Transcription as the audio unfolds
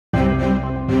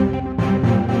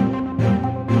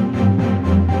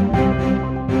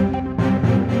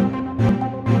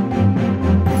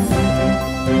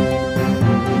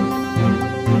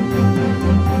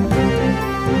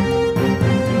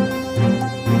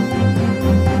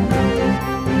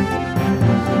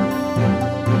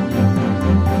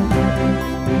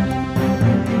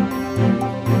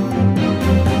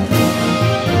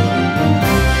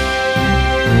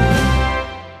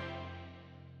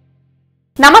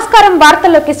నమస్కారం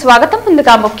వార్తల్లోకి స్వాగతం.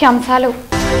 ముందుగా ముఖ్యాంశాలు.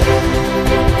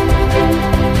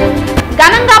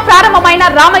 ఘనంగా ప్రారంభమైన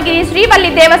రామగిరి శ్రీవల్లి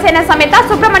దేవసేన సమేత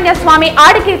సుబ్రహ్మణ్య స్వామి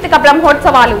ఆడికీర్తిక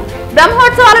బ్రహ్మోత్సవాలు.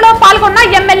 బ్రహ్మోత్సవాలలో పాల్గొన్న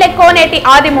ఎమ్మెల్యే కోనేటి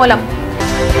ఆదిమూలం.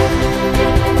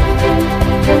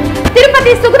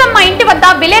 తిరుపతి సుగుణమ్మ ఇంటి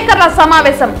వద్ద విలేకరుల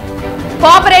సమావేశం.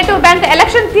 కోఆపరేటివ్ బ్యాంక్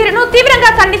ఎలక్షన్ తీరును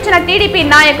తీవ్రంగా ఖండించిన టీడీపీ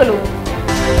నాయకులు.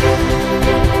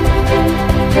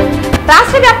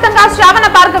 రాష్ట్ర వ్యాప్తంగా శ్రావణ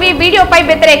భార్గవి వీడియోపై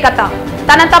వ్యతిరేకత.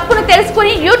 తన తప్పును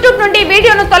తెలుసుకుని యూట్యూబ్ నుండి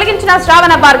వీడియోను తొలగించిన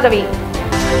శ్రావణ భార్గవి.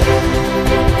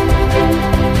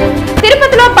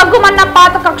 తిరుపతిలో బగ్గుమన్న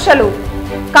పాత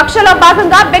కక్షలో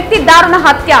భాగంగా వ్యక్తి దారుణ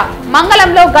హత్య.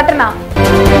 మంగళంలో ఘటన.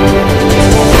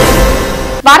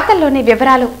 వార్తల్లోని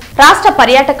వివరాలు. రాష్ట్ర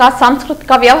పర్యాటక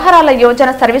సాంస్కృతిక వ్యవహారాల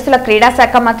యోజన సర్వీసుల క్రీడా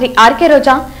శాఖ మంత్రి ఆర్కే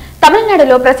రోజా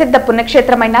తమిళనాడులో ప్రసిద్ధ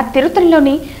పుణ్యక్షేత్రమైన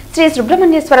తిరుత్తణిలోని శ్రీ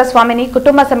సుబ్రహ్మణ్యేశ్వర స్వామిని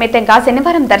కుటుంబ సమేతంగా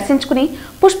శనివారం దర్శించుకుని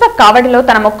పుష్ప కావడిలో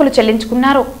తన మొక్కులు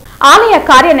చెల్లించుకున్నారు. ఆలయ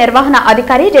కార్యనిర్వహణ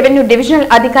అధికారి, రెవెన్యూ డివిజనల్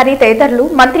అధికారి తదితరులు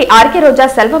మంత్రి ఆర్కే రోజా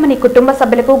సెల్వమణి కుటుంబ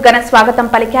సభ్యులకు ఘన స్వాగతం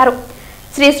పలికారు.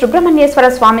 శ్రీ సుబ్రహ్మణ్యేశ్వర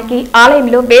స్వామికి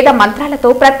ఆలయంలో వేద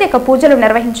మంత్రాలతో ప్రత్యేక పూజలు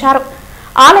నిర్వహించారు.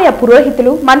 ఆలయ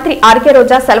పురోహితులు మంత్రి ఆర్కే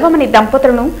రోజా సెల్వమణి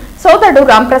దంపతులను, సోదరుడు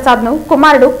రాంప్రసాద్ ను,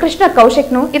 కుమారుడు కృష్ణ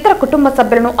కౌశిక్ ను, ఇతర కుటుంబ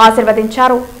సభ్యులను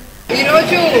ఆశీర్వదించారు.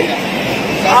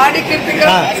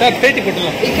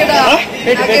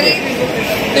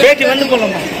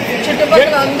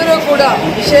 చుట్టుపక్కల అందరూ కూడా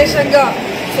విశేషంగా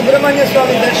సుబ్రహ్మణ్య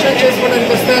స్వామి దర్శనం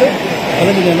చేసుకోవడానికి వస్తారు.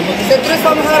 శత్రు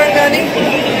సంహారం కానీ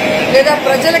లేదా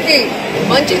ప్రజలకి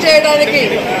మంచి చేయడానికి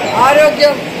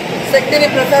ఆరోగ్యం శక్తిని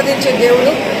ప్రసాదించే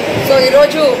దేవుడు. సో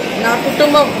ఈరోజు నా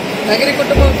కుటుంబం, నగరి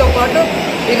కుటుంబంతో పాటు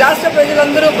ఈ రాష్ట్ర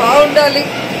ప్రజలందరూ బాగుండాలి,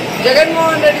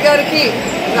 జగన్మోహన్ రెడ్డి గారికి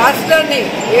రాష్ట్రాన్ని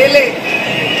ఏలే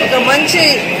ఒక మంచి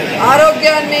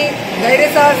ఆరోగ్యాన్ని, ధైర్య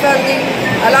సాహసాన్ని,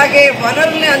 అలాగే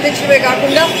వనరుల్ని అందించడమే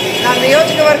కాకుండా నా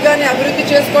నియోజకవర్గాన్ని అభివృద్ధి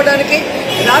చేసుకోవడానికి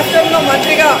రాష్ట్రంలో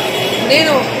మంత్రిగా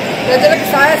నేను ప్రజలకు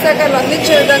సహాయ సహకారాలు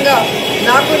అందించే విధంగా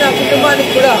నాకు, నా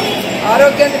కుటుంబానికి కూడా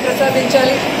ఆరోగ్యాన్ని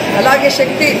ప్రసాదించాలి, అలాగే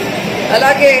శక్తి,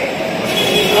 అలాగే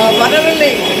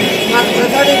వనరుల్ని నాకు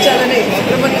ప్రసాదించాలని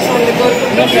సుబ్రహ్మణ్య స్వామిని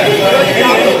కోరుకుంటున్నాను.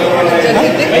 ఈరోజు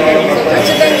జరిగింది.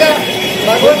 ఖచ్చితంగా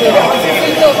భగవంతుడి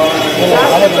ఆశీస్సులతో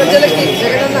రాష్ట్ర ప్రజలకి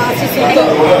జగనన్న ఆశీస్సులతో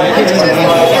మంచి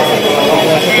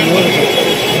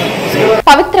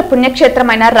పవిత్ర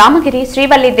పుణ్యక్షేత్రమైన రామగిరి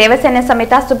శ్రీవల్లి దేవసేన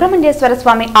సమేత సుబ్రహ్మణ్యేశ్వర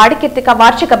స్వామి ఆడికీర్తిక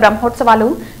వార్షిక బ్రహ్మోత్సవాలు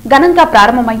ఘనంగా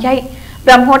ప్రారంభమయ్యాయి.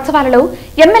 బ్రహ్మోత్సవాలలో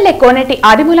ఎమ్మెల్యే కోనేటి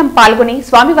ఆదిమూలం పాల్గొని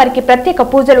స్వామివారికి ప్రత్యేక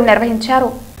పూజలు నిర్వహించారు.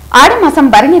 ఆడిమాసం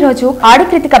భరణి రోజు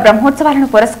ఆడికృతిక బ్రహ్మోత్సవాలను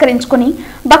పురస్కరించుకుని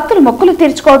భక్తులు మొక్కులు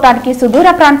తీర్చుకోవడానికి సుదూర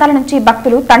ప్రాంతాల నుంచి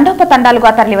భక్తులు తండోపతండాలుగా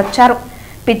తరలివచ్చారు.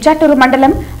 పిచ్చాటూరు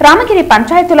మండలం రామగిరి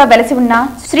పంచాయతీలో వెలసి ఉన్న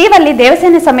శ్రీవల్లి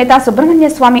దేవసేన సమేత సుబ్రహ్మణ్య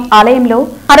స్వామి ఆలయంలో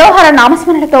హరోహర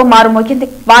నామస్మరణతో మారుమోగింది.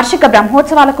 వార్షిక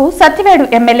బ్రహ్మోత్సవాలకు సత్యవేడు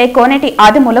ఎమ్మెల్యే కోనేటి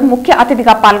ఆదిమూలం ముఖ్య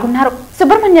అతిథిగా పాల్గొన్నారు.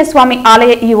 సుబ్రహ్మణ్య స్వామి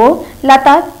ఆలయ ఈవో లత,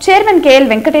 చైర్మన్ కేఎల్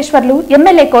వెంకటేశ్వర్లు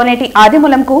ఎమ్మెల్యే కోనేటి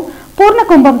ఆదిమూలంకు పూర్ణ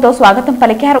కుంభంతో స్వాగతం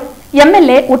పలికారు.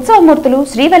 ఎమ్మెల్యే ఉత్సవమూర్తులు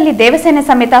శ్రీవల్లి దేవసేన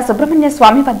సమేత సుబ్రహ్మణ్య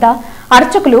స్వామి వద్ద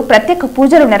అర్చకులు ప్రత్యేక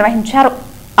పూజలు నిర్వహించారు.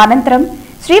 అనంతరం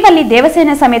శ్రీవల్లి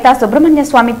దేవసేన సమేత సుబ్రహ్మణ్య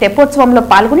స్వామి తెప్పోత్సవంలో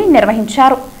పాల్గొని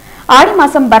నిర్వహించారు.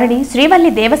 ఆడిమాసం భరణి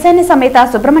శ్రీవల్లి దేవసేన సమేత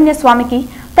సుబ్రహ్మణ్య స్వామికి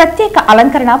ప్రత్యేక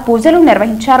అలంకరణ పూజలు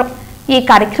నిర్వహించారు. ఈ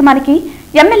కార్యక్రమానికి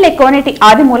ఎమ్మెల్యే కోనేటి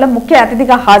ఆదిమూలం ముఖ్య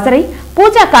అతిథిగా హాజరై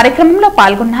పూజా కార్యక్రమంలో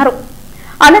పాల్గొన్నారు.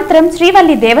 అనంతరం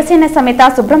శ్రీవల్లి దేవసేన సమేత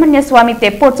సుబ్రహ్మణ్య స్వామి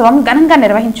తెప్పోత్సవం ఘనంగా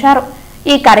నిర్వహించారు.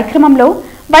 ఈ కార్యక్రమంలో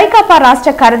వైకాపా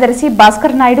రాష్ట్ర కార్యదర్శి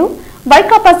భాస్కర్ నాయుడు,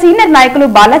 వైకాపా సీనియర్ నాయకులు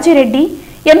బాలాజీరెడ్డి,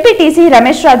 ఎంపీటీసీ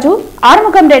రమేష్ రాజు,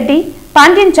 ఆరుముఖం రెడ్డి,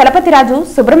 పాండ్యన్ చలపతిరాజు,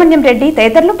 సుబ్రహ్మణ్యం రెడ్డి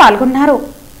తదితరులు పాల్గొన్నారు.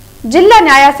 జిల్లా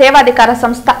న్యాయ సేవాధికార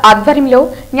సంస్థ ఆధ్వర్యంలో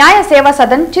న్యాయ సేవా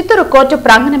సదన్ చిత్తూరు కోర్టు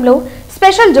ప్రాంగణంలో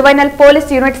స్పెషల్ జువైనల్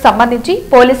పోలీస్ యూనిట్ సంబంధించి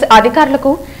పోలీసు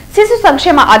అధికారులకు, శిశు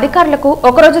సంక్షేమ అధికారులకు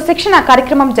ఒకరోజు శిక్షణ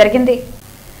కార్యక్రమం జరిగింది.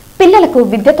 పిల్లలకు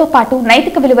విద్యతో పాటు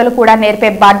నైతిక విలువలు కూడా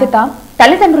నేర్పే బాధ్యత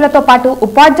తల్లిదండ్రులతో పాటు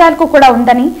ఉపాధ్యాయులకు కూడా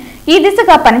ఉందని, ఈ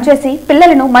దిశగా పనిచేసి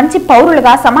పిల్లలను మంచి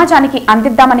పౌరులుగా సమాజానికి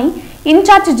అందిద్దామని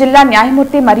ఇన్ఛార్జ్ జిల్లా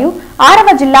న్యాయమూర్తి మరియు 6వ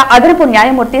జిల్లా అదనపు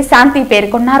న్యాయమూర్తి శాంతి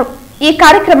పేర్కొన్నారు. ఈ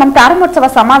కార్యక్రమం ప్రారంభోత్సవ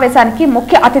సమావేశానికి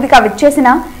ముఖ్య అతిథిగా విచ్చేసిన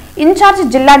ఇన్ఛార్జ్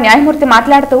జిల్లా న్యాయమూర్తి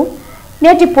మాట్లాడుతూ,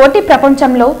 నేటి పోటీ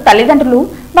ప్రపంచంలో తల్లిదండ్రులు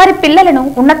వారి పిల్లలను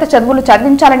ఉన్నత చదువులు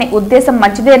చదివించాలనే ఉద్దేశం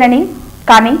మంచిదేనని,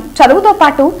 కానీ చదువుతో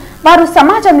పాటు వారు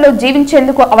సమాజంలో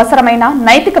జీవించేందుకు అవసరమైన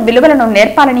నైతిక విలువలను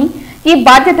నేర్పాలని, ఈ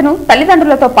బాధ్యతను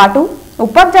తల్లిదండ్రులతో పాటు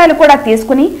ఉపాధ్యాయులు కూడా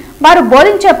తీసుకుని వారు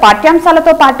బోధించే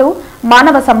పాఠ్యాంశాలతో పాటు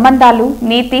మానవ సంబంధాలు,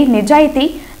 నీతి, నిజాయితీ,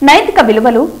 నైతిక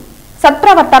విలువలు,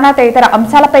 సత్ప్రవర్తన తదితర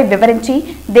అంశాలపై వివరించి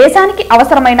దేశానికి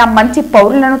అవసరమైన మంచి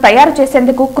పౌరులను తయారు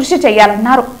చేసేందుకు కృషి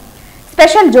చేయాలన్నారు.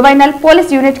 స్పెషల్ జువైనల్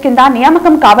పోలీస్ యూనిట్ కింద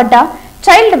నియామకం కాబడ్డ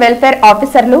చైల్డ్ వెల్ఫేర్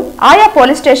ఆఫీసర్లు ఆయా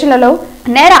పోలీస్ స్టేషన్లలో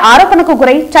నేర ఆరోపణకు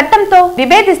గురై చట్టంతో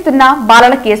విభేదిస్తున్న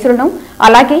బాలల కేసులను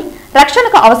అలాగే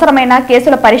రక్షణకు అవసరమైన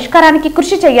కేసుల పరిష్కారానికి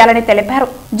కృషి చేయాలని తెలిపారు.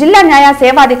 జిల్లా న్యాయ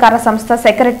సేవాధికార సంస్థ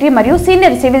సెక్రటరీ మరియు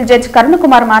senior civil judge Karun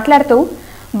Kumar మాట్లాడుతూ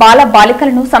బాల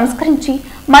బాలికలను సంస్కరించి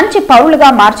మంచి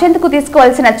పౌరులుగా మార్చేందుకు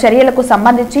తీసుకోవాల్సిన చర్యలకు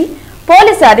సంబంధించి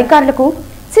పోలీసు అధికారులకు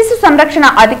శిశు సంరక్షణ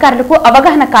అధికారులకు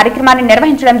అవగాహన కార్యక్రమాన్ని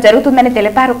నిర్వహించడం జరుగుతుందని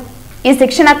తెలిపారు. ఈ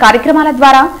శిక్షణ కార్యక్రమాల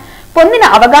ద్వారా పొందిన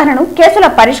అవగాహనను కేసుల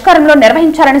పరిష్కారంలో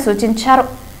నిర్వహించాలని సూచించారు.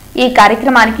 ఈ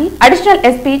కార్యక్రమానికి అడిషనల్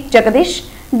ఎస్పీ జగదీష్,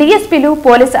 డిఎస్పీలు,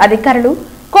 పోలీసు అధికారులు,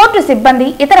 కోర్టు సిబ్బంది,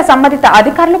 ఇతర సంబంధిత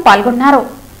అధికారులు పాల్గొన్నారు.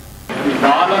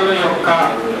 బాలల యొక్క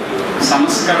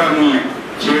సంస్కరణని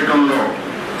చేయడంలో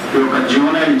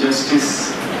జూనైల్ జస్టిస్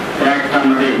యాక్ట్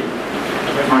అన్నది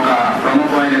ఒక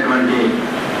ప్రముఖమైనటువంటి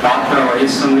పాత్ర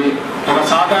వహిస్తుంది. ఒక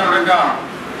సాధారణంగా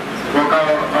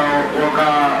ఒక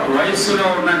వయస్సులో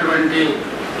ఉన్నటువంటి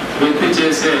వ్యక్తి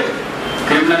చేసే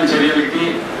క్రిమినల్ చర్యలకి,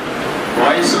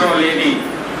 వయసులో లేని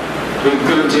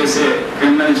వ్యక్తులు చేసే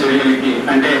క్రిమినల్ చర్యలకి,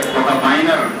 అంటే ఒక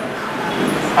మైనర్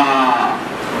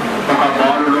ఒక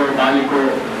బాలుడో బాలికో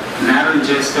నేరం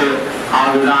చేస్తే ఆ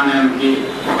విధానానికి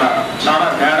ఒక చాలా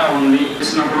తేడా ఉంది.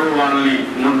 చేసినప్పుడు వాళ్ళని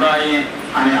ముద్దాయి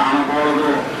అని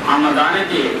అనకూడదు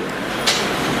అన్నదానికి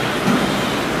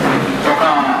ఒక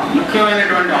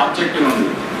ముఖ్యమైనటువంటి ఆబ్జెక్టివ్ ఉంది.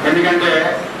 ఎందుకంటే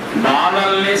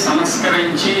బాలల్ని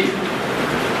సంస్కరించి,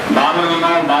 బాలలను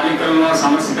బాలికలను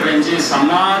సంస్కరించి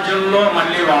సమాజంలో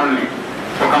మళ్ళీ వాళ్ళని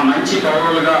ఒక మంచి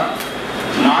పౌరులుగా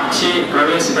మార్చి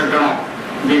ప్రవేశపెట్టడం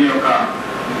దీని యొక్క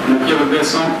ముఖ్య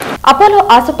ఉద్దేశం. అపోలో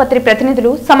ఆసుపత్రి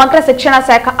ప్రతినిధులు, సమగ్ర శిక్షణ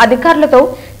శాఖ అధికారులతో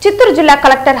చిత్తూరు జిల్లా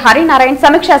కలెక్టర్ హరినారాయణ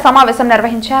సమీక్షా సమావేశం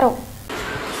నిర్వహించారు.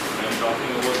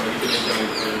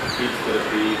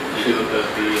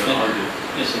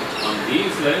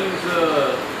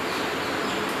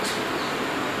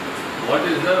 What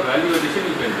is the value addition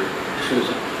you can do? Sure,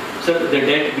 sir. Sir,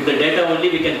 with the data only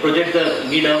we can project the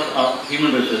need of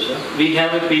human resources. Sir. We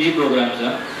have a PG program,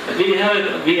 sir. We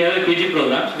have a PG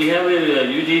program. We have a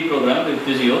UG program with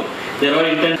physio. There are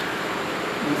intent.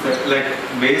 Like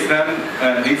based on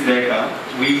this data,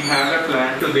 we have a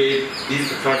plan to be these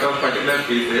sort of particular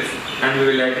cases, and we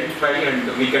will identify and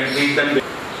we can treat them.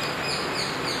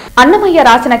 Annamayya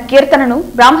రాసిన కీర్తనను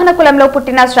బ్రాహ్మణ కులంలో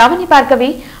పుట్టిన శ్రావణి భార్గవి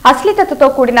అశ్లీలతతో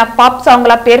కూడిన pop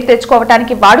సాంగ్ల పేరు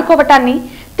తెచ్చుకోవటానికి వాడుకోవటాన్ని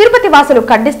తిరుపతి వాసులు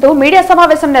ఖండిస్తూ media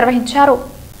సమావేశం నిర్వహించారు.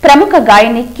 ప్రముఖ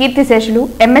గాయని కీర్తిశేషులు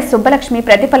ఎంఎస్ సుబ్బలక్ష్మి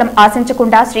ప్రతిఫలం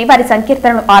ఆశించకుండా శ్రీవారి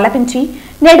సంకీర్తనను ఆలపించి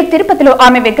నేడు తిరుపతిలో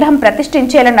ఆమె విగ్రహం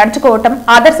ప్రతిష్ఠించేలా నడుచుకోవటం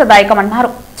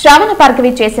ఆదర్శదాయకమన్నారు. శ్రావణ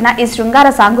భార్గవి చేసిన ఈ శృంగార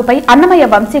సాంగుపై అన్నమయ్య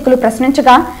వంశీకులు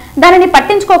ప్రశ్నించగా దానిని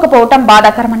పట్టించుకోకపోవటం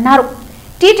బాధాకరమన్నారు.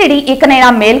 టీటీడీ ఇకనైనా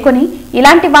మేల్కొని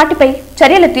ఇలాంటి వాటిపై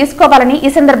చర్యలు తీసుకోవాలని ఈ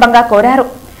సందర్భంగా కోరారు.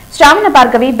 శ్రావణ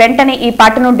భార్గవి వెంటనే ఈ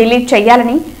పాటను డిలీట్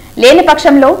చేయాలని, లేని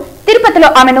పక్షంలో తిరుపతిలో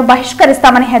ఆమెను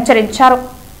బహిష్కరిస్తామని హెచ్చరించారు.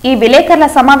 ఈ విలేకరుల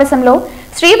సమావేశంలో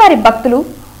శ్రీవారి భక్తులు,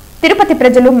 తిరుపతి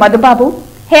ప్రజలు మధుబాబు,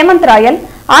 హేమంత్ రాయల్,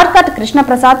 ఆర్కాట్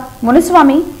కృష్ణప్రసాద్,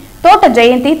 మునుస్వామి, తోట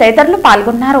జయంతి తదితరులు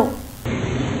పాల్గొన్నారు.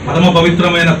 పరమ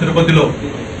పవిత్రమైన తిరుపతిలో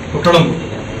పుట్టడం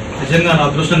నిజంగా నా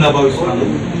అదృష్టంగా భావిస్తున్నాను.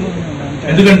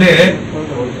 ఎందుకంటే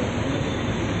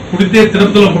పుడితే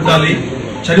తిరుపతిలో పుట్టాలి,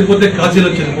 చనిపోతే కాశీలో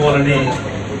చనిపోవాలని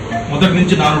మొదటి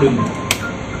నుంచి నానుడు ఉంది.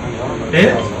 అంటే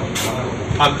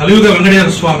ఆ కలియుగ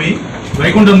వెంకటేశ్వర స్వామి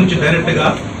వైకుంఠం నుంచి డైరెక్ట్ గా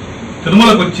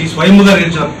తిరుమలకు వచ్చి స్వయంగా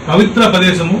నిలిచిన పవిత్ర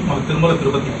ప్రదేశము మన తిరుమల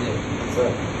తిరుపతి.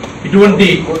 ఇటువంటి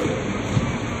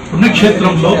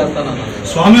పుణ్యక్షేత్రంలో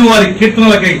స్వామివారి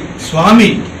కీర్తనలకై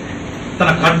స్వామి తన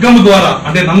ఖడ్గము ద్వారా,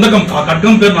 అంటే నందకం, ఆ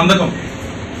ఖడ్గం పేరు నందకం,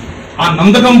 ఆ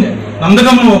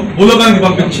నందకమును భూలోకానికి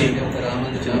పంపించి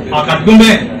ఆ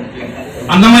ఖడ్గమే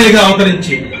అన్నమయ్యగా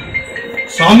అవతరించి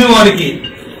స్వామివారికి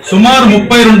సుమారు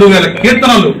 32,000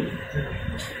 కీర్తనలు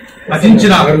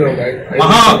రచించిన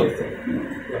మహా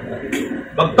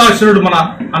భక్తాశ్వరుడు మన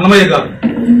అన్నమయ్య గారు.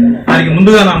 ఆయనకి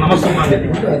ముందుగా నా నమస్కారం.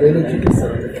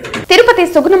 తిరుపతి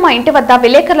సుగుణమ్మ ఇంటి వద్ద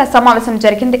విలేకరుల సమావేశం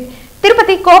జరిగింది.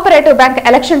 తిరుపతి కోఆపరేటివ్ బ్యాంక్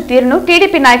ఎలక్షన్ తీరును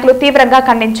టీడీపీ నాయకులు తీవ్రంగా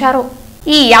ఖండించారు.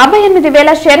 ఈ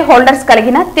 58,000 షేర్ హోల్డర్స్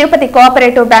కలిగిన తిరుపతి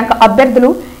కోఆపరేటివ్ బ్యాంక్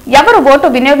అభ్యర్థులు ఎవరు ఓటు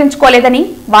వినియోగించుకోలేదని,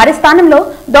 వారి స్థానంలో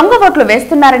దొంగ ఓట్లు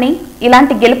వేస్తున్నారని,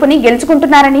 ఇలాంటి గెలుపుని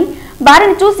గెలుచుకుంటున్నారని,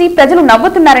 వారిని చూసి ప్రజలు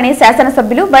నవ్వుతున్నారని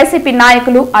శాసనసభ్యులు, వైసీపీ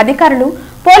నాయకులు, అధికారులు,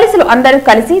 పోలీసులు అందరూ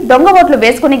కలిసి దొంగ ఓట్లు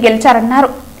వేసుకుని గెలిచారన్నారు.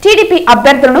 టీడీపీ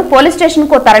అభ్యర్థులను పోలీస్ స్టేషన్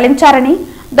కు తరలించారని,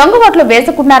 దొంగ ఓట్లు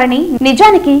వేసుకున్నారని,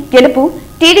 నిజానికి గెలుపు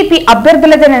టీడీపీ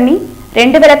అభ్యర్థులదేనని,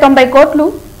 2,090 కోట్లు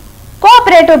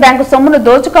కోఆపరేటివ్ బ్యాంకు సొమ్మును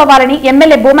దోచుకోవాలని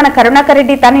ఎమ్మెల్యే భూమన కరుణాకర్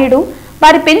రెడ్డి తనయుడు,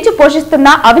 వారి పెంచి పోషిస్తున్న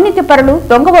అవినీతి పరులు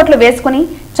దొంగ ఓట్లు వేసుకుని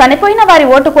చనిపోయిన వారి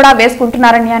ఓటు కూడా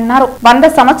వేసుకుంటున్నారని అన్నారు. 100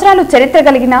 సంవత్సరాలు చరిత్ర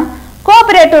కలిగిన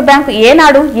కోఆపరేటివ్ బ్యాంకు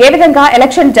ఏనాడు ఏ విధంగా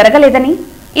ఎలక్షన్ జరగలేదని,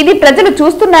 ఇది ప్రజలు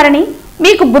చూస్తున్నారని,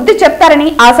 మీకు బుద్ధి చెప్తారని,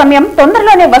 ఆ సమయం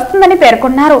తొందరలోనే వస్తుందని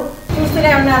పేర్కొన్నారు.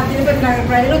 చూస్తూనే ఉన్నారు తిరుపతి నగర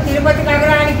ప్రజలు. తిరుపతి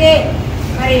నగరానికే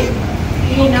మరి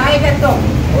ఈ నాయకత్వం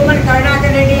భూమని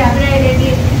కరుణాకర్ రెడ్డి, అభినయ్ రెడ్డి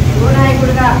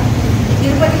యువనాయకుడుగా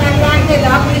తిరుపతి నగరానికే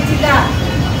దాపులిచ్చిందా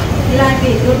ఇలాంటి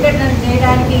దుర్ఘటనలు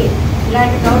చేయడానికి,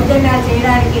 ఇలాంటి దౌర్జన్యాలు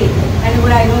చేయడానికి అని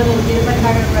కూడా ఈరోజు తిరుపతి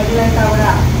నగర ప్రజలంతా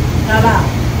కూడా చాలా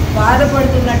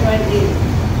బాధపడుతున్నటువంటి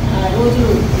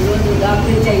రోజులు ఈరోజు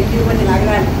దాపులిచ్చాయి తిరుపతి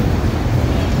నగరాన్ని.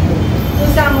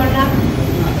 చూసాం మొన్న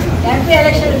ఎంపీ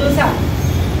ఎలక్షన్ చూసాం.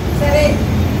 సరే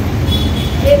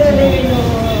ఏదో వీళ్ళు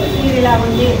ఇలా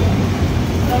ఉంది,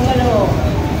 దొంగలు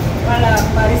వాళ్ళ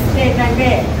పరిస్థితి ఏంటంటే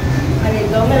మరి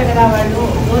దొంగలు కదా వాళ్ళు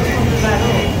దోచుకుంటున్నారు,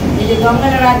 ఇది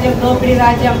దొంగల రాజ్యం, దోపిడీ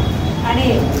రాజ్యం అని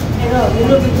ఏదో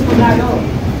నిరూపించుకున్నారు.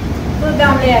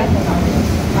 చూద్దాంలే అనుకున్నాం.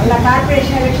 మళ్ళీ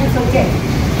కార్పొరేషన్ ఎలక్షన్స్ వచ్చాయి.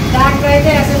 దాంట్లో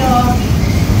అయితే అసలు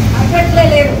అప్పట్లే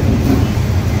లేరు,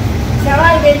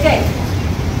 సవాళ్ళు గెలిచాయి.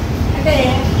 అంటే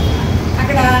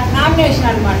అక్కడ నామినేషన్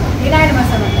అనమాట,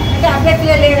 యునానిమస్ అనమాట. అంటే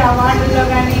అభ్యర్థులే లేరు ఆ వార్డుల్లో,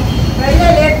 కానీ ప్రజలే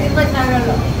లేరు తిరుపతి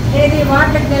నగరంలో. ఏది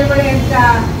వార్డులకు నిలబడేంత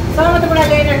స్తోమత కూడా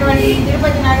లేనటువంటి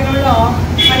తిరుపతి నగరంలో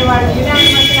మరి వాళ్ళు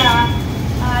యునానిమస్గా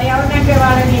ఎవరినంటే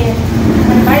వాళ్ళని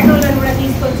మరి బయట వాళ్ళని కూడా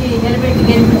తీసుకొచ్చి నిలబెట్టి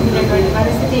గెలిపించుకునేటువంటి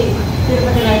పరిస్థితి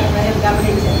తిరుపతి నగర ప్రజలు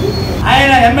గమనించారు.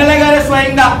 ఆయన ఎమ్మెల్యే గారే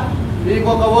స్వయంగా మీకు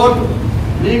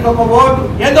ఒక ఓటు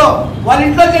ఏదో వాళ్ళ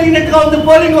ఇంట్లో జరిగినట్టుగా ఉంది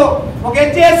పోలింగ్. ఒక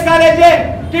హెచ్ఎస్ కాలేజీ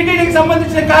టీటీడీకి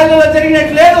సంబంధించిన కాలేజీలో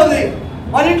జరిగినట్టు లేదు, అది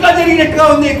వాళ్ళ ఇంట్లో జరిగినట్టుగా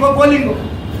ఉంది పోలింగ్.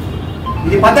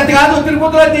 ఇది పద్ధతి కాదు.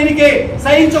 తిరుపతిలో దీనికి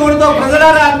సహించకూడదు.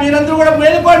 ప్రజలారా మీరందరూ కూడా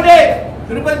మేలుకోండి,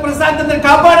 తిరుపతి ప్రశాంతతను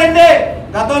కాపాడండి.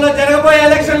 గతంలో జరగబోయే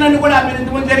ఎలక్షన్లను కూడా మీరు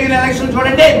ఇంతకుముందు జరిగిన ఎలక్షన్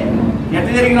చూడండి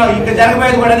ఎట్లా జరిగినా, ఇంకా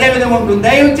జరగబోయేది కూడా అదే విధంగా ఉంటుంది.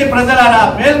 దయవుంచి ప్రజలారా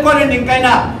మేల్కోనండి.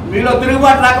 ఇంకైనా మీలో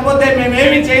తిరుగుబాటు రాకపోతే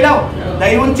మేమేమీ చేయలేం.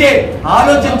 దయవుంచి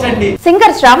ఆలోచించండి.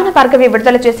 సింగర్ శ్రావణ భార్గవి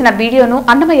విడుదల చేసిన వీడియోను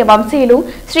అన్నమయ్య వంశీయులు,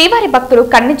 శ్రీవారి భక్తులు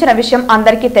ఖండించిన విషయం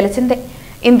అందరికీ తెలిసిందే.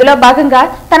 ఇందులో భాగంగా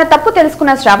తన తప్పు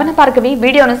తెలుసుకున్న శ్రావణ భార్గవి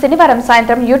వీడియోను శనివారం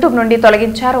సాయంత్రం యూట్యూబ్ నుండి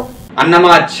తొలగించారు.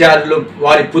 అన్నమాచార్యులు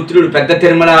వారి పుత్రుడు పెద్ద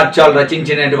తిరుమలాచార్యులు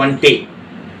రచించినటువంటి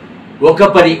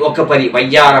ఒకపరి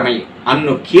వయ్యారమై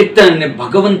అన్ను కీర్తనని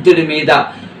భగవంతుడి మీద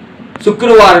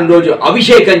శుక్రవారం రోజు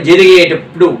అభిషేకం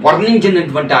జరిగేటప్పుడు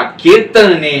వర్ణించినటువంటి ఆ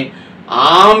కీర్తనని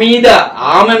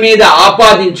ఆమె మీద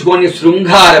ఆపాదించుకొని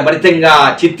శృంగార భరితంగా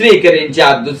చిత్రీకరించి ఆ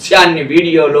దృశ్యాన్ని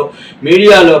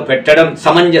మీడియాలో పెట్టడం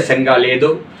సమంజసంగా లేదు.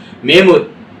 మేము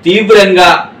తీవ్రంగా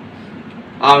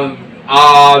ఆ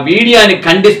వీడియోని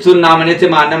ఖండిస్తున్నామనేసి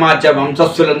మా అన్నమాచార్య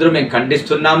వంశస్థులందరూ మేము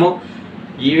ఖండిస్తున్నాము.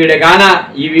 ఈ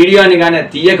వీడియోని గాన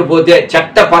తీయకపోతే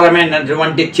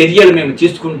చట్టపరమైనటువంటి చర్యలు మేము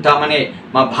తీసుకుంటామని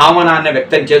మా భావనాన్ని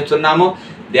వ్యక్తం చేస్తున్నాము.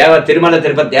 తిరుమల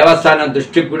తిరుపతి దేవస్థానం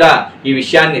దృష్టికి కూడా ఈ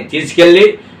విషయాన్ని తీసుకెళ్ళి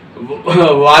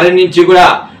వారి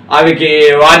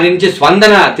నుంచి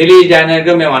స్పందన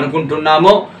తెలియజేయడానికి మేము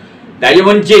అనుకుంటున్నాము.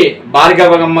 దయవుంచి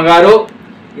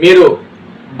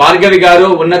భార్గవి గారు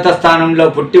ఉన్నత స్థానంలో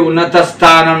పుట్టి ఉన్నత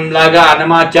స్థానంలాగా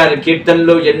అన్నమాచార్య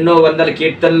కీర్తనలు ఎన్నో వందల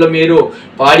కీర్తనలు మీరు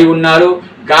పాడి ఉన్నారు.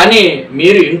 కానీ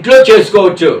మీరు ఇంట్లో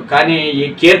చేసుకోవచ్చు. కానీ ఈ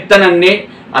కీర్తనని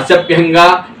అసభ్యంగా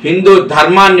హిందూ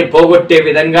ధర్మాన్ని పోగొట్టే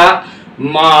విధంగా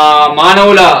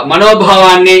మానవుల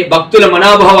మనోభావాన్ని, భక్తుల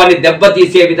మనోభావాన్ని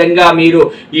దెబ్బతీసే విధంగా మీరు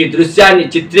ఈ దృశ్యాన్ని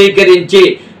చిత్రీకరించి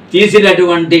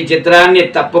తీసినటువంటి చిత్రాన్ని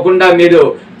తప్పకుండా మీరు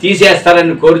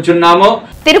తీసేస్తారని కోరుచున్నాము.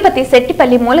 తిరుపతి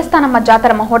శెట్టిపల్లి మూలస్థానమ్మ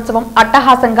జాతర మహోత్సవం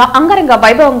అట్టహాసంగా, అంగరంగ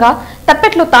వైభవంగా,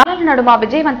 తప్పెట్లు తాళాల నడుమ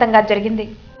విజయవంతంగా జరిగింది.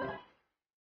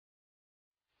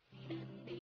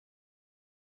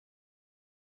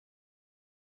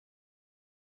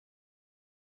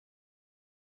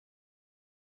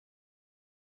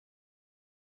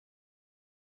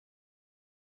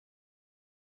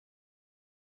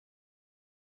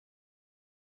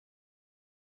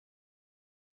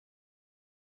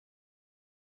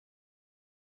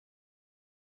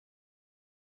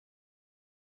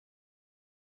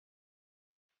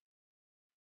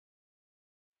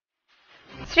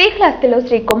 శ్రీకాళహస్తిలో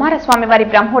శ్రీ కుమారస్వామి వారి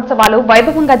బ్రహ్మోత్సవాలు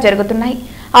వైభవంగా జరుగుతున్నాయి.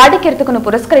 ఆడికీర్తికను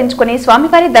పురస్కరించుకుని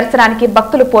స్వామివారి దర్శనానికి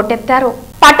భక్తులు పోటెత్తారు.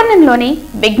 పట్టణంలోని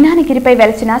విజ్ఞానగిరిపై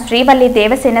వెలిసిన శ్రీవల్లి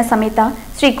దేవసేన సమేత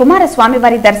శ్రీ కుమారస్వామి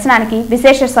వారి దర్శనానికి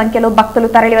విశేష సంఖ్యలో భక్తులు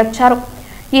తరలివచ్చారు.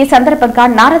 ఈ సందర్భంగా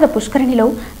నారద పుష్కరిణిలో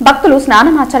భక్తులు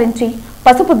స్నానమాచరించి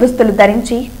పసుపు దుస్తులు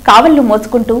ధరించి కావళ్లు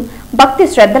మోసుకుంటూ భక్తి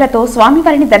శ్రద్ధలతో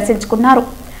స్వామివారిని దర్శించుకున్నారు.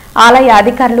 ఆలయ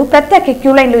అధికారులు ప్రత్యేక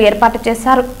క్యూలైన్లు ఏర్పాటు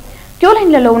చేశారు.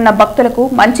 క్యూలైన్లలో ఉన్న భక్తులకు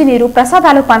మంచినీరు,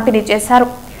 ప్రసాదాలు పంపిణీ చేశారు.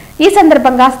 ఈ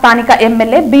సందర్భంగా స్థానిక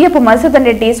ఎమ్మెల్యే బియ్యపు మధుసూదన్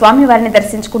రెడ్డి స్వామివారిని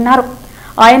దర్శించుకున్నారు.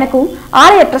 ఆయనకు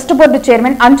ఆలయ ట్రస్ట్ బోర్డు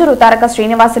చైర్మన్ అంజూరు తారక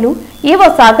శ్రీనివాసులు, ఈవో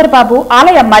సాగర్ బాబు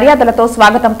ఆలయ మర్యాదలతో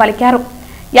స్వాగతం పలికారు.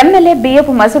 ఎమ్మెల్యే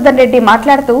బియ్యపు మధుసూదన్ రెడ్డి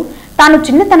మాట్లాడుతూ తాను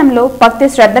చిన్నతనంలో భక్తి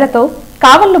శ్రద్ధలతో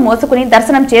కావళ్లు మోసుకుని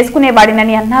దర్శనం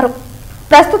చేసుకునేవాడినని అన్నారు.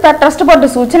 ప్రస్తుత ట్రస్ట్ బోర్డు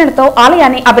సూచనలతో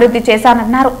ఆలయాన్ని అభివృద్ధి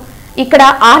చేశానన్నారు. ఇక్కడ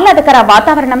ఆహ్లాదకర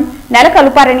వాతావరణం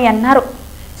నెలకొల్పారని అన్నారు.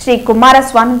 శ్రీ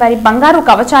కుమారస్వామి వారి బంగారు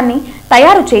కవచాన్ని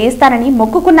తయారు చేయిస్తానని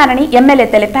మొక్కుకున్నానని ఎమ్మెల్యే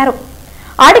తెలిపారు.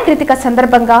 ఆడి కృతిక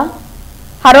సందర్భంగా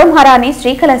హరోంహరా అని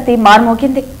శ్రీకాళహస్తి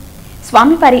మార్మోగింది.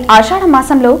 స్వామివారి ఆషాఢ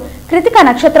మాసంలో కృతిక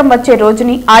నక్షత్రం వచ్చే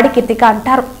రోజుని ఆడి కృతిక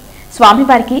అంటారు.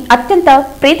 స్వామివారికి అత్యంత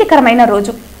ప్రీతికరమైన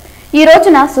రోజు. ఈ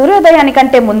రోజున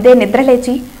సూర్యోదయానికంటే ముందే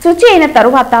నిద్రలేచి శుచి అయిన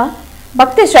తరువాత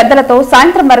భక్తి శ్రద్ధలతో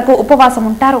సాయంత్రం వరకు ఉపవాసం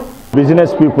ఉంటారు.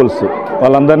 బిజినెస్ పీపుల్స్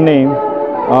వాళ్ళందరినీ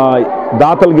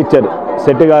దాతలకు ఇచ్చారు.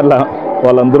 శెట్టి గారుల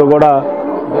వాళ్ళందరూ కూడా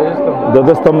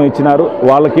ధ్వజస్తంభం ఇచ్చినారు.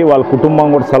 వాళ్ళకి వాళ్ళ కుటుంబం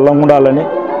కూడా చల్లంగా ఉండాలని.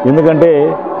 ఎందుకంటే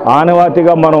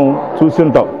ఆనవాతిగా మనం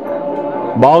చూస్తుంటాం,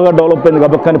 బాగా డెవలప్ అయింది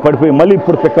కాబట్టి పడిపోయి మళ్ళీ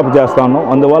ఇప్పుడు పికప్ చేస్తాను.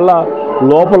 అందువల్ల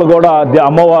లోపల కూడా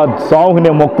అమ్మవారి స్వామిని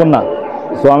నేను మొక్కున్న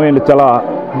స్వామి చాలా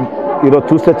ఈరోజు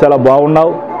చూస్తే చాలా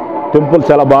బాగున్నావు, టెంపుల్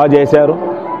చాలా బాగా చేశారు.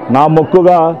 నా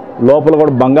మొక్కుగా లోపల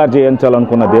కూడా బంగారు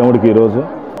చేయించాలనుకున్న దేవుడికి ఈరోజు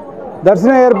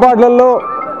దర్శన ఏర్పాట్లలో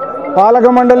పాలక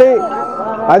మండలి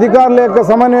అధికారుల యొక్క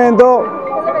సమన్వయంతో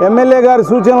ఎమ్మెల్యే గారి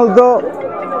సూచనలతో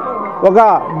ఒక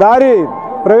దారి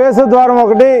ప్రవేశ ద్వారం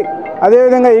ఒకటి,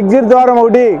 అదేవిధంగా ఎగ్జిట్ ద్వారం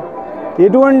ఒకటి,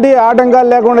 ఎటువంటి ఆటంకాలు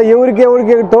లేకుండా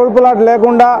ఎవరికి తోడ్పులాట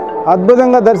లేకుండా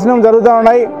అద్భుతంగా దర్శనం జరుగుతూ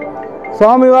ఉన్నాయి.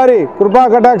 స్వామివారి కృపా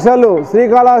కటాక్షాలు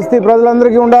శ్రీకాళహస్తి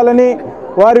ప్రజలందరికీ ఉండాలని,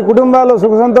 వారి కుటుంబాలు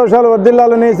సుఖ సంతోషాలు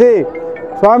వర్ధిల్లాలనేసి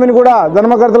స్వామిని కూడా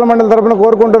ధర్మకర్తల మండలి తరపున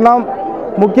కోరుకుంటున్నాం.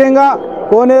 ముఖ్యంగా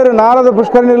కోనేరు నారద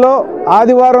పుష్కరిణిలో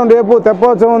ఆదివారం రేపు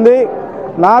తెప్పోత్సవం ఉంది.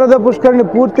 నారద పుష్కరిణి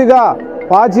పూర్తిగా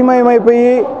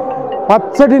పాచిమయమైపోయి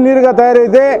పచ్చటి నీరుగా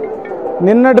తయారైతే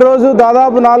నిన్నటి రోజు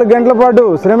దాదాపు 4 గంటల పాటు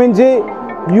శ్రమించి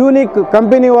యూనిక్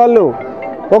కంపెనీ వాళ్ళు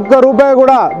 ₹1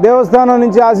 కూడా దేవస్థానం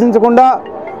నుంచి ఆశించకుండా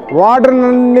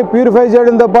వాటర్ని ప్యూరిఫై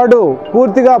చేయడంతో పాటు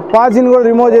పూర్తిగా పాచిని కూడా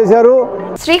రిమూవ్ చేశారు.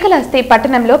 శ్రీకాళహస్తి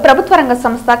పట్టణంలో ప్రభుత్వ రంగ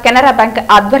సంస్థ కెనరా బ్యాంక్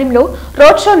ఆధ్వర్యంలో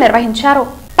రోడ్ షో నిర్వహించారు.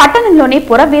 పట్టణంలోని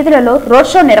పుర వీధులలో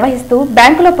రోడ్ షో నిర్వహిస్తూ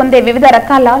బ్యాంకులో పొందే వివిధ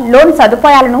రకాల లోన్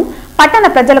సదుపాయాలను పట్టణ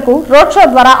ప్రజలకు రోడ్ షో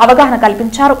ద్వారా అవగాహన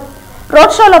కల్పించారు.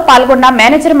 రోడ్ షోలో పాల్గొన్న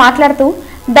మేనేజర్ మాట్లాడుతూ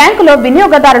బ్యాంకులో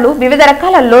వినియోగదారులు వివిధ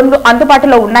రకాల లోన్లు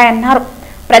అందుబాటులో ఉన్నాయన్నారు.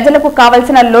 ప్రజలకు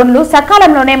కావలసిన లోన్లు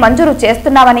సకాలంలోనే మంజూరు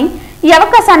చేస్తున్నామని, ఈ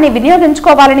అవకాశాన్ని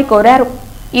వినియోగించుకోవాలని కోరారు.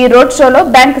 ఈ రోడ్ షోలో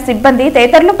బ్యాంక్ సిబ్బంది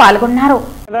తదితరులు పాల్గొన్నారు.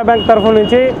 కెనరా బ్యాంక్ తరఫు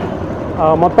నుంచి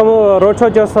మొత్తము రోడ్ షో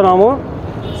చేస్తున్నాము.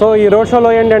 సో ఈ రోడ్ షోలో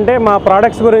ఏంటంటే మా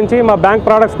ప్రోడక్ట్స్ గురించి, మా బ్యాంక్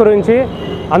ప్రోడక్ట్స్ గురించి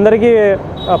అందరికీ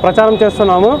ప్రచారం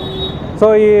చేస్తున్నాము. సో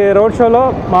ఈ రోడ్ షోలో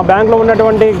మా బ్యాంక్లో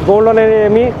ఉన్నటువంటి గోల్డ్ లోన్ అయితే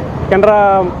ఏమి, కెనరా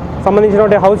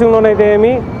సంబంధించినటువంటి హౌసింగ్ లోన్ అయితే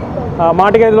ఏమి,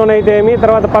 మార్టిగేజ్ లోన్ అయితే ఏమి,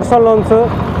 తర్వాత personal loans,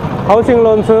 housing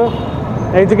loans,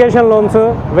 education loans,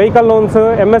 vehicle loans,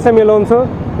 MSME loans,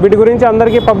 వీటి గురించి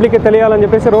అందరికీ పబ్లిక్కి తెలియాలని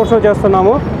చెప్పేసి రోడ్ షో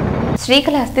చేస్తున్నాము.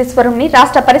 శ్రీకాళహస్తీశ్వరుణ్ణి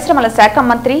రాష్ట్ర పరిశ్రమల శాఖ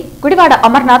మంత్రి గుడివాడ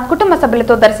అమర్నాథ్ కుటుంబ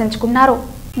సభ్యులతో దర్శించుకున్నారు.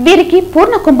 వీరికి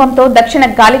పూర్ణ కుంభంతో దక్షిణ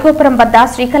గాలిగోపురం వద్ద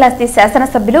శ్రీకాళహస్తి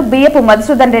శాసనసభ్యులు బియ్యపు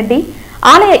మధుసూదన్ రెడ్డి,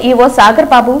 ఆలయ ఈవో సాగర్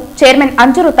బాబు, చైర్మన్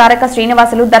అంజూరు తారక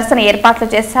శ్రీనివాసులు దర్శన ఏర్పాట్లు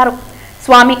చేశారు.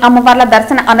 స్వామి అమ్మవార్ల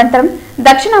దర్శన అనంతరం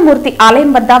దక్షిణామూర్తి ఆలయం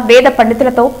వద్ద వేద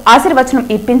పండితులతో ఆశీర్వచనం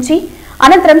ఇప్పించి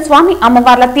అనంతరం స్వామి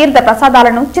అమ్మవార్ల తీర్థ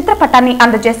ప్రసాదాలను చిత్రపటాన్ని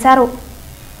అందజేశారు.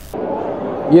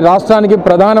 ఈ రాష్ట్రానికి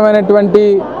ప్రధానమైనటువంటి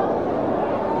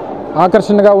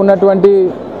ఆకర్షణగా ఉన్నటువంటి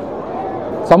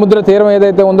సముద్ర తీరం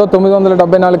ఏదైతే ఉందో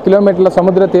 974 కిలోమీటర్ల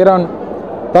సముద్ర తీరం,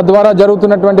 తద్వారా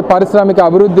జరుగుతున్నటువంటి పారిశ్రామిక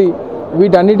అభివృద్ధి,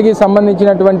 వీటన్నిటికీ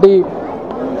సంబంధించినటువంటి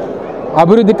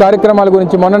అభివృద్ధి కార్యక్రమాల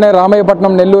గురించి మొన్ననే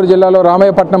రామయ్యపట్నం, నెల్లూరు జిల్లాలో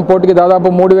రామయ్యపట్నం పోర్టుకి దాదాపు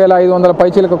 3,500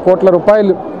 పైచిలకు కోట్ల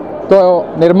రూపాయలతో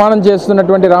నిర్మాణం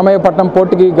చేస్తున్నటువంటి రామయ్యపట్నం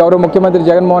పోర్టుకి గౌరవ ముఖ్యమంత్రి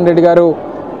జగన్మోహన్ రెడ్డి గారు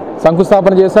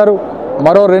శంకుస్థాపన చేశారు.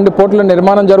 మరో 2 పోర్టుల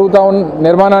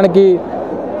నిర్మాణానికి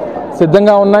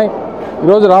సిద్ధంగా ఉన్నాయి.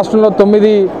 ఈరోజు రాష్ట్రంలో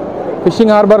 9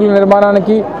 ఫిషింగ్ హార్బర్ల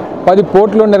నిర్మాణానికి, 10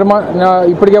 పోర్టులు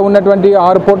ఇప్పటికే ఉన్నటువంటి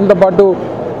 6 పోర్టులతో పాటు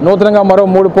నూతనంగా మరో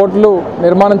 3 పోర్టులు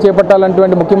నిర్మాణం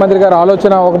చేపట్టాలన్నటువంటి ముఖ్యమంత్రి గారి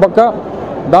ఆలోచన ఒక పక్క.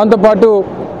 దాంతోపాటు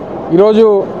ఈరోజు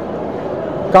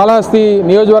కాళహస్తి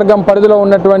నియోజకవర్గం పరిధిలో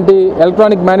ఉన్నటువంటి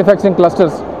ఎలక్ట్రానిక్ మ్యానుఫ్యాక్చరింగ్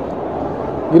క్లస్టర్స్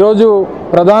ఈరోజు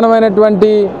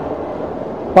ప్రధానమైనటువంటి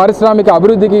పారిశ్రామిక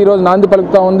అభివృద్ధికి ఈరోజు నాంది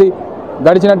పలుకుతూ ఉంది.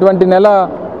 గడిచినటువంటి నెల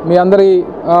మీ అందరి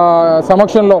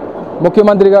సమక్షంలో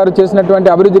ముఖ్యమంత్రి గారు చేసినటువంటి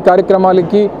అభివృద్ధి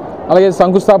కార్యక్రమాలకి, అలాగే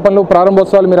శంకుస్థాపనలు,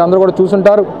 ప్రారంభోత్సవాలు మీరు అందరూ కూడా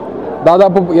చూసుంటారు.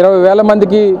 దాదాపు 20,000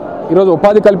 మందికి ఈరోజు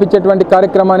ఉపాధి కల్పించేటువంటి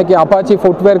కార్యక్రమానికి అపాచీ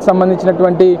ఫుట్వేర్కి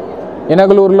సంబంధించినటువంటి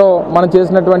ఎనగలూరులో మనం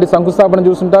చేసినటువంటి శంకుస్థాపన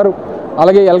చూసుంటారు.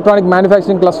 అలాగే ఎలక్ట్రానిక్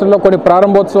మ్యానుఫ్యాక్చరింగ్ క్లస్టర్లో కొన్ని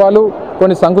ప్రారంభోత్సవాలు,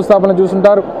 కొన్ని శంకుస్థాపన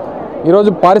చూసుంటారు. ఈరోజు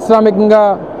పారిశ్రామికంగా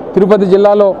తిరుపతి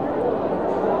జిల్లాలో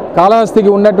కాళహస్తికి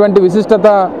ఉన్నటువంటి విశిష్టత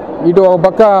ఇటు ఒక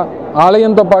పక్క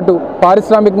ఆలయంతో పాటు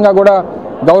పారిశ్రామికంగా కూడా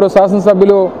గౌరవ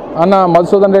శాసనసభ్యులు అన్న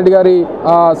మధుసూదన్ రెడ్డి గారి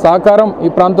సహకారం ఈ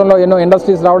ప్రాంతంలో ఎన్నో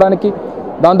ఇండస్ట్రీస్ రావడానికి,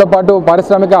 దాంతోపాటు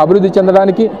పారిశ్రామిక అభివృద్ధి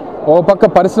చెందడానికి, ఒక పక్క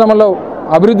పరిశ్రమలో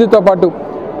అభివృద్ధితో పాటు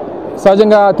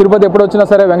సహజంగా తిరుపతి ఎప్పుడు వచ్చినా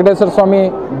సరే వెంకటేశ్వర స్వామి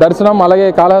దర్శనం, అలాగే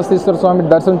కాళహస్తీశ్వర స్వామి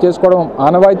దర్శనం చేసుకోవడం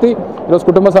ఆనవాయితీ. ఈరోజు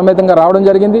కుటుంబ సమేతంగా రావడం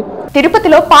జరిగింది.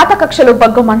 తిరుపతిలో పాత కక్షలు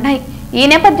బగ్గుమన్నాయి. ఈ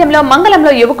నేపథ్యంలో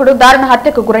మంగళంలో యువకుడు దారుణ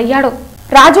హత్యకు గురయ్యాడు.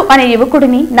 రాజు అనే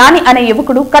యువకుడిని నాని అనే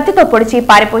యువకుడు కత్తితో పొడిచి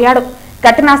పారిపోయాడు.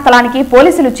 ఘటనా స్థలానికి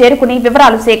పోలీసులు చేరుకుని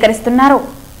వివరాలు సేకరిస్తున్నారు.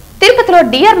 తిరుపతిలో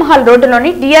డిఆర్ మహల్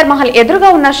రోడ్డులోని డిఆర్ మహల్ ఎదురుగా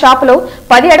ఉన్న షాపులో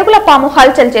 10 అడుగుల పాము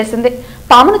హల్చల్ చేసింది.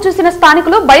 పామును చూసిన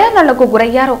స్థానికులు భయాందోళనకు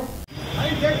గురయ్యారు.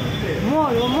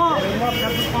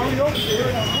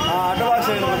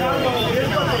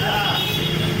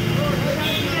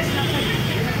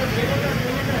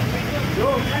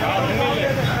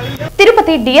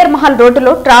 తిరుపతి డిఆర్ మహల్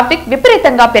రోడ్డులో ట్రాఫిక్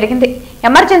విపరీతంగా పెరిగింది.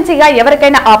 ఎమర్జెన్సీగా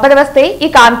ఎవరికైనా ఆపద వస్తే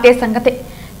ఇక అంతే సంగతి.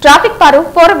 ట్రాఫిక్ వారు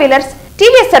 4 వీలర్స్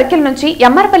టీవీఎస్ సర్కిల్ నుంచి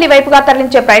ఎమ్మర్పల్లి వైపుగా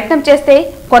తరలించే ప్రయత్నం చేస్తే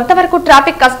కొంతవరకు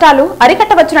ట్రాఫిక్ కష్టాలు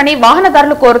అరికట్టవచ్చునని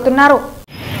వాహనదారులు కోరుతున్నారు.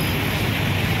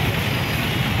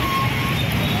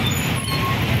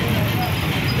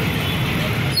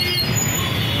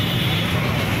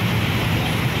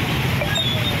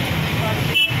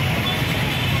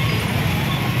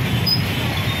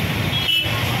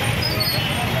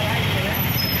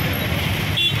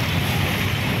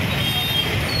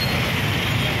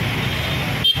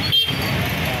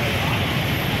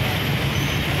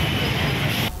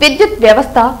 విద్యుత్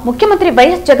వ్యవస్థ ముఖ్యమంత్రి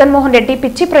వైఎస్ జగన్మోహన్ రెడ్డి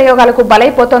పిచ్చి ప్రయోగాలకు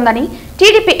బలైపోతోందని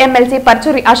టీడీపీ ఎమ్మెల్సీ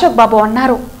పర్చూరి అశోక్ బాబు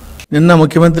అన్నారు. నిన్న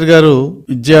ముఖ్యమంత్రి గారు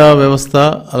విద్యా వ్యవస్థ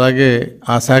అలాగే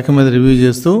ఆ శాఖ మీద రివ్యూ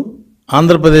చేస్తూ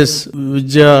ఆంధ్రప్రదేశ్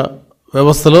విద్యా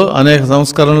వ్యవస్థలో అనేక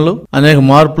సంస్కరణలు, అనేక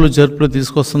మార్పులు చేర్పులు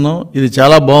తీసుకొస్తున్నాం. ఇది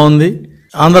చాలా బాగుంది.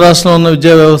 ఆంధ్ర రాష్ట్రంలో ఉన్న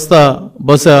విద్యా వ్యవస్థ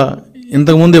బహుశా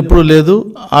ఇంతకుముందు ఎప్పుడూ లేదు.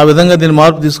 ఆ విధంగా దీన్ని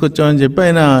మార్పు తీసుకొచ్చామని చెప్పి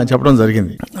ఆయన చెప్పడం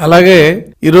జరిగింది. అలాగే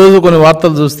ఈరోజు కొన్ని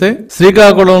వార్తలు చూస్తే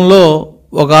శ్రీకాకుళంలో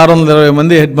ఒక 620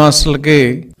 మంది హెడ్ మాస్టర్లకి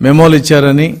మెమోలు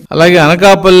ఇచ్చారని, అలాగే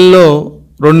అనకాపల్లిలో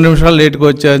 2 నిమిషాలు లేటుగా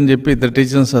వచ్చారని చెప్పి 2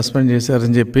 టీచర్లను సస్పెండ్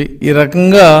చేశారని చెప్పి ఈ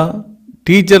రకంగా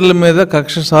టీచర్ల మీద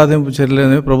కక్ష సాధింపు చర్యలు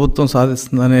అనేవి ప్రభుత్వం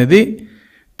సాధిస్తుంది అనేది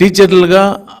టీచర్లుగా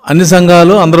అన్ని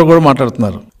సంఘాలు అందరూ కూడా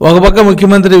మాట్లాడుతున్నారు. ఒక పక్క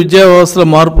ముఖ్యమంత్రి విద్యా వ్యవస్థలో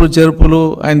మార్పులు చేర్పులు,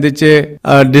 ఆయన తెచ్చే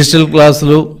డిజిటల్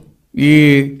క్లాసులు, ఈ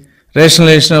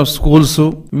రేషనలైజేషన్ ఆఫ్ స్కూల్స్,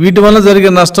 వీటి వల్ల జరిగే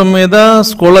నష్టం మీద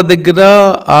స్కూళ్ళ దగ్గర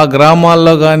ఆ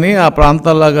గ్రామాల్లో గాని ఆ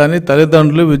ప్రాంతాల్లో గాని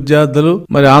తల్లిదండ్రులు, విద్యార్థులు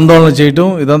మరి ఆందోళన చేయటం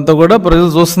ఇదంతా కూడా ప్రజలు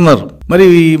చూస్తున్నారు. మరి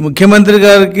ఈ ముఖ్యమంత్రి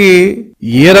గారికి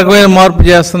ఏ రకమైన మార్పు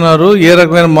చేస్తున్నారు, ఏ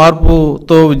రకమైన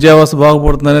మార్పుతో విద్యా వ్యవస్థ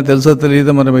బాగుపడుతుందనే తెలుసో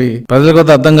తెలియదు, మరి ప్రజలకు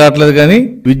అయితే అర్థం కావట్లేదు. కానీ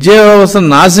విద్యా వ్యవస్థను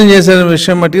నాశనం చేసే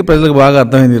విషయం మట్టికి ప్రజలకు బాగా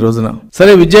అర్థమైంది ఈ రోజున.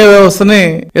 సరే, విద్యా వ్యవస్థని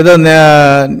ఏదో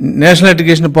నేషనల్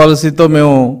ఎడ్యుకేషన్ పాలసీతో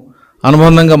మేము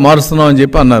అనుబంధంగా మారుస్తున్నాం అని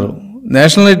చెప్పి అన్నారు.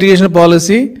 నేషనల్ ఎడ్యుకేషన్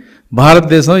పాలసీ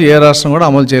భారతదేశంలో ఏ రాష్ట్రం కూడా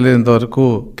అమలు చేయలేదు ఇంతవరకు.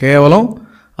 కేవలం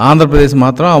ఆంధ్రప్రదేశ్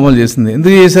మాత్రం అమలు చేసింది.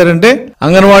 ఎందుకు చేశారంటే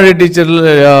అంగన్వాడీ టీచర్ల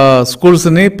స్కూల్స్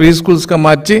ని ప్రీ స్కూల్స్ గా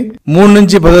మార్చి 3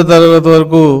 నుంచి 10వ తరగతి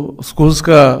వరకు స్కూల్స్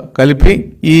గా కలిపి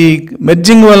ఈ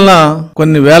మెర్జింగ్ వలన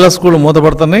కొన్ని వేల స్కూళ్లు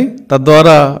మూతపడుతున్నాయి.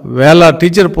 తద్వారా వేల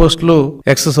టీచర్ పోస్టులు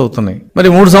ఎక్సెస్ అవుతున్నాయి.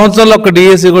 మరి 3 సంవత్సరాల్లో ఒక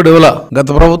డిఎస్సి కూడా ఇవ్వాల. గత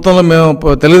ప్రభుత్వంలో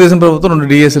మేము తెలుగుదేశం ప్రభుత్వం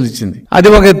 2 డిఎస్సీలు ఇచ్చింది. అది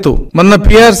ఒక ఎత్తు. మొన్న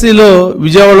పిఆర్సీలో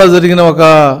విజయవాడలో జరిగిన ఒక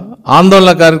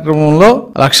ఆందోళన కార్యక్రమంలో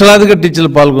లక్షలాదిగా టీచర్లు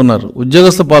పాల్గొన్నారు,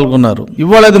 ఉద్యోగస్తులు పాల్గొన్నారు.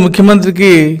 ఇవాళ అది ముఖ్యమంత్రికి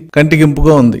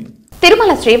కంటికింపుగా ఉంది.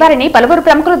 తిరుమల శ్రీవారిని పలువురు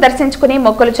ప్రముఖులు దర్శించుకుని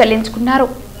మొక్కులు చెల్లించుకున్నారు.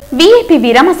 వీఐపీ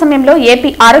విరామ సమయంలో ఏపీ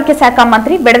ఆరోగ్య శాఖ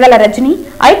మంత్రి బెడదల రజని,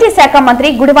 ఐటీ శాఖ మంత్రి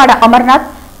గుడివాడ అమర్నాథ్,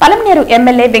 పలమనేరు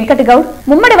ఎమ్మెల్యే వెంకట గౌడ్,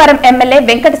 ముమ్మడివరం ఎమ్మెల్యే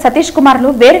వెంకట సతీష్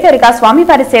కుమార్లు వేరువేరుగా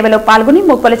స్వామివారి సేవలో పాల్గొని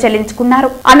మొక్కులు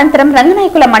చెల్లించుకున్నారు. అనంతరం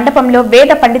రంగనాయకుల మండపంలో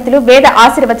వేద పండితులు వేద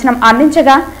ఆశీర్వచనం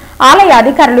అందించగా ఆలయ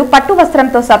అధికారులు పట్టు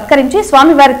వస్త్రంతో సత్కరించి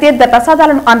స్వామివారి తీర్థ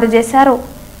ప్రసాదాలను అందజేశారు.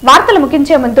 వార్తలు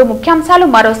ముగించే ముందు ముఖ్యాంశాలు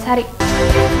మరోసారి.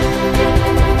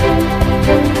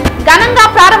 ఘనంగా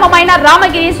ప్రారంభమైన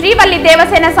రామగిరి శ్రీవల్లి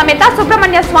దేవసేన సమేత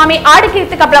సుబ్రహ్మణ్య స్వామి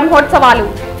ఆడికీర్తిక బ్రహ్మోత్సవాలు.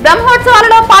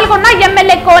 బ్రహ్మోత్సవాలలో పాల్గొన్న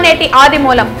ఎమ్మెల్యే కోనేటి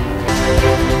ఆదిమూలం.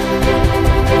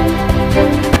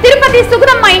 తిరుపతి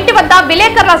సుగురమ్మ ఇంటి వద్ద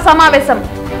విలేకరుల సమావేశం.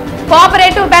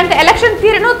 కోఆపరేటివ్ బ్యాంక్ ఎలక్షన్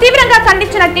తీరును తీవ్రంగా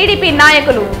ఖండించిన టీడీపీ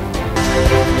నాయకులు.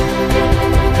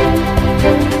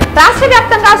 రాష్ట్ర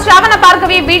వ్యాప్తంగా శ్రావణ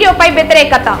భార్గవి వీడియోపై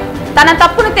వ్యతిరేకత. తన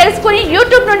తప్పును తెలుసుకుని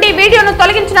యూట్యూబ్ నుండి వీడియోను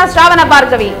తొలగించిన శ్రావణ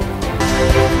భార్గవి.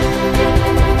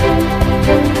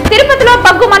 తిరుపతిలో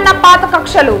బగ్గుమన్న పాత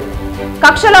కక్షలు.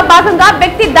 కక్షలో భాగంగా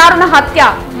వ్యక్తి దారుణ హత్య.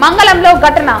 మంగళంలో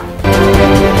ఘటన.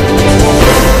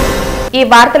 ఈ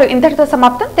వార్తలు ఇంతటితో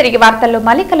సమాప్తం. తిరిగి వార్తల్లో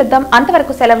మళ్ళీ కలుద్దాం.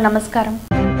 అంతవరకు సెలవు. నమస్కారం.